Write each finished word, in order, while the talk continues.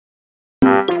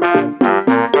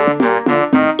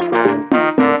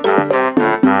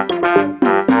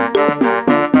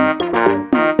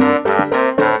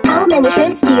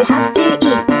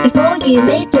you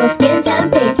make your skin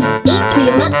turn pink. Eat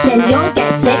too much and you'll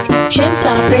get sick. Shrimps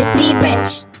are pretty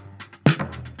rich.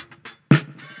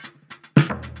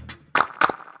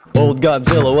 Old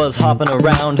Godzilla was hopping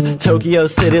around Tokyo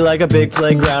City like a big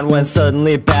playground, when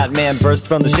suddenly Batman burst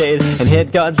from the shade and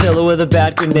hit Godzilla with a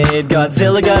bat grenade.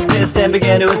 Godzilla got pissed and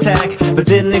began to attack, but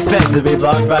didn't expect to be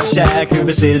blocked by Shaq, who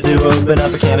proceeded to open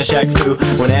up a can of Shaq Fu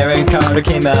when Aaron Carter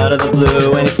came out of the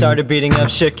blue and he started beating up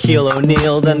Shaquille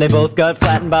O'Neal. Then they both got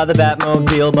flattened by the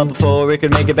Batmobile, but before he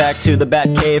could make it back to the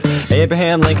Batcave,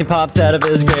 Abraham Lincoln popped out of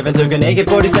his grave and took an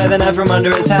AK-47 out from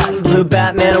under his hat and blew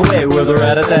Batman away with a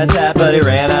rat-a-tat-tat. But he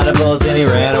ran out of bullets and he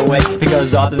ran away,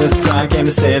 because Optimus Prime came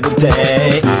to save the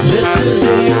day. This is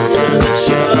the ultimate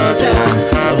showdown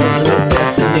of ultimate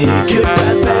destiny. Good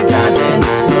guys, bad guys, and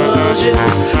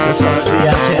explosions. As far as the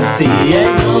eye can see,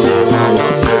 and only one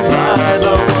will survive.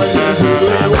 I wonder who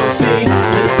it will be.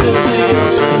 This is the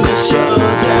ultimate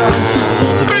showdown of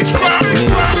ultimate destiny.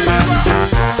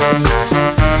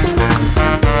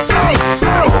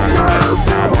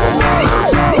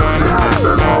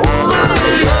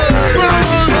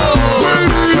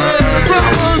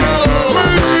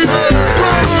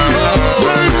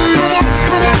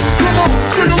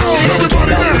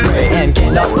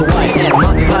 Off the white and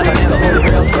Monty Python and the Holy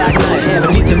Grail's Black Knight and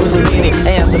Benito Mussolini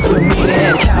and the Blue Meanie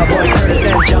and Cowboy Curtis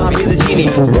and John B. the Genie,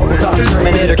 Robocop,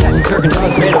 Terminator, Captain Kirk and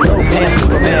Darth Vader, Lopan,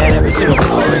 Superman, every single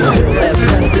Power Ranger, Bill S.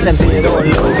 Preston and Theodore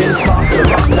Logan, Spock, the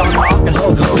Rock, Doc Ock, and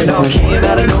Hulk Hogan all came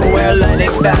out of nowhere, lightning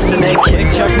fast, and they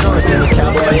kicked Chuck Norris in his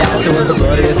cowboy ass. It was the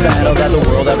bloodiest battle that the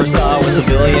world ever saw, with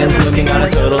civilians looking on a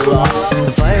total loss.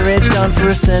 The fight raged on for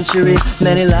a century,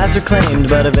 many lives were claimed,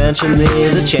 but eventually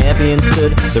the champion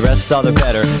stood. The rest saw their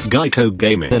better. Geico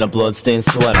Gaming In a bloodstained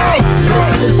sweater.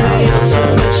 This is the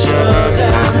ultimate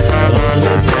showdown,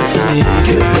 ultimate destiny.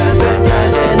 Good guys,